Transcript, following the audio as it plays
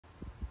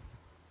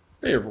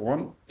Hey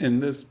everyone, in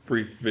this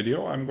brief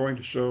video I'm going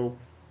to show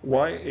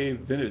why a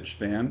vintage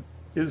fan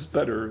is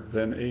better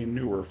than a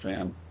newer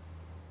fan.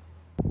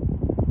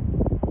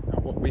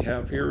 Now what we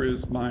have here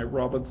is my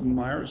Robinson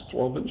Myers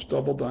 12-inch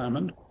double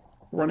diamond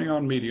running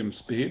on medium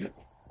speed.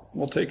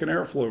 We'll take an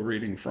airflow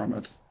reading from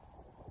it.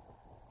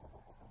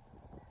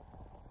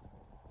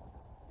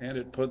 And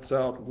it puts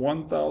out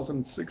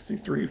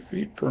 1,063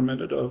 feet per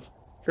minute of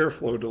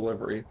airflow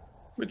delivery,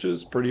 which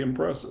is pretty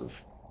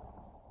impressive.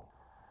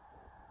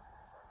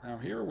 Now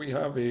here we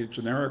have a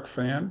generic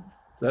fan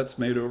that's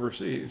made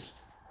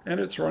overseas, and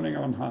it's running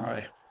on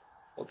high.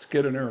 Let's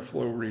get an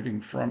airflow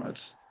reading from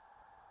it.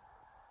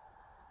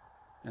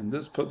 And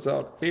this puts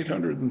out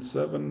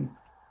 807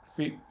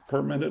 feet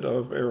per minute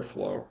of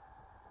airflow,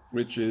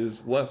 which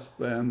is less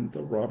than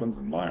the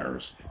Robinson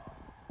Myers.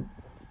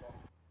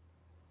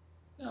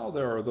 Now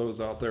there are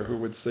those out there who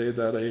would say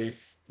that a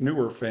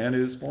newer fan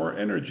is more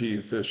energy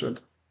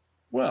efficient.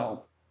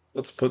 Well,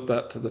 let's put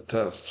that to the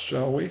test,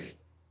 shall we?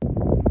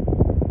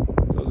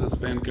 So this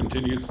fan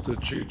continues to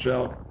churn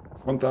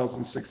out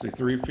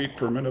 1,063 feet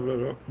per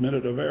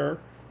minute of air,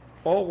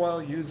 all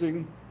while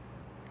using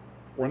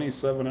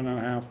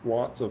 27.5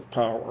 watts of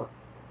power.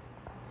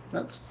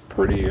 That's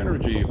pretty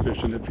energy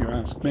efficient if you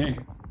ask me.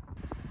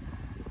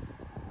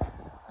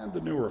 And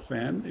the newer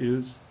fan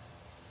is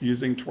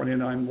using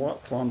 29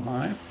 watts on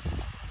high,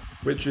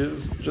 which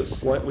is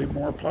just slightly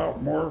more power,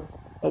 more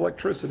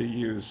electricity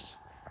used,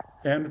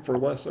 and for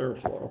less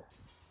airflow.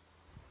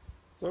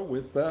 So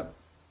with that,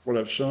 what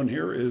I've shown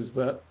here is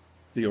that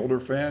the older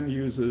fan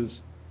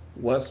uses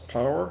less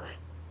power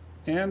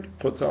and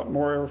puts out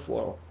more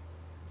airflow.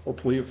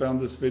 Hopefully you found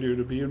this video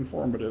to be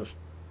informative.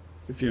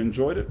 If you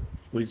enjoyed it,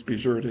 please be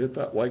sure to hit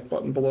that like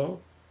button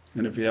below.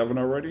 And if you haven't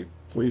already,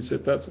 please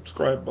hit that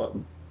subscribe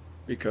button,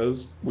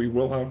 because we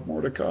will have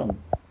more to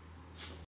come.